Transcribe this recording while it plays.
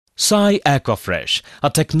Sai Aquafresh,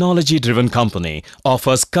 a technology-driven company,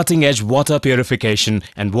 offers cutting-edge water purification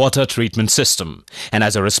and water treatment system. And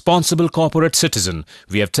as a responsible corporate citizen,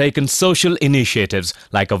 we have taken social initiatives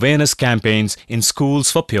like awareness campaigns in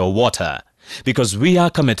schools for pure water. Because we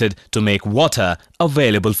are committed to make water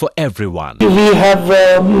available for everyone. We have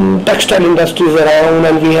textile industries around,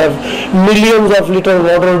 and we have millions of liters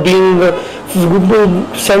water being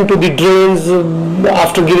sent to the drains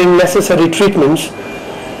after giving necessary treatments.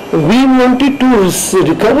 We wanted to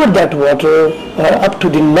recover that water up to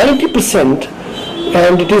the 90%,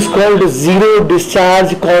 and it is called a zero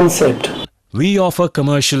discharge concept. We offer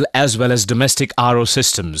commercial as well as domestic RO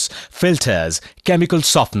systems, filters, chemical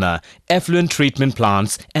softener, effluent treatment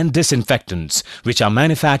plants and disinfectants, which are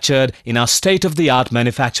manufactured in our state-of-the-art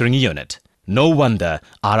manufacturing unit. No wonder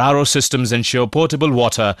our RO systems ensure potable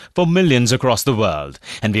water for millions across the world,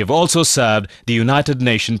 and we have also served the United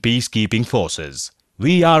Nations peacekeeping forces.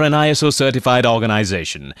 We are an ISO certified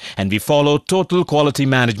organization, and we follow total quality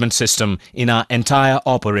management system in our entire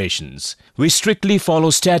operations. We strictly follow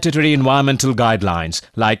statutory environmental guidelines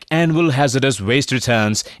like annual hazardous waste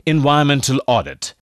returns, environmental audit.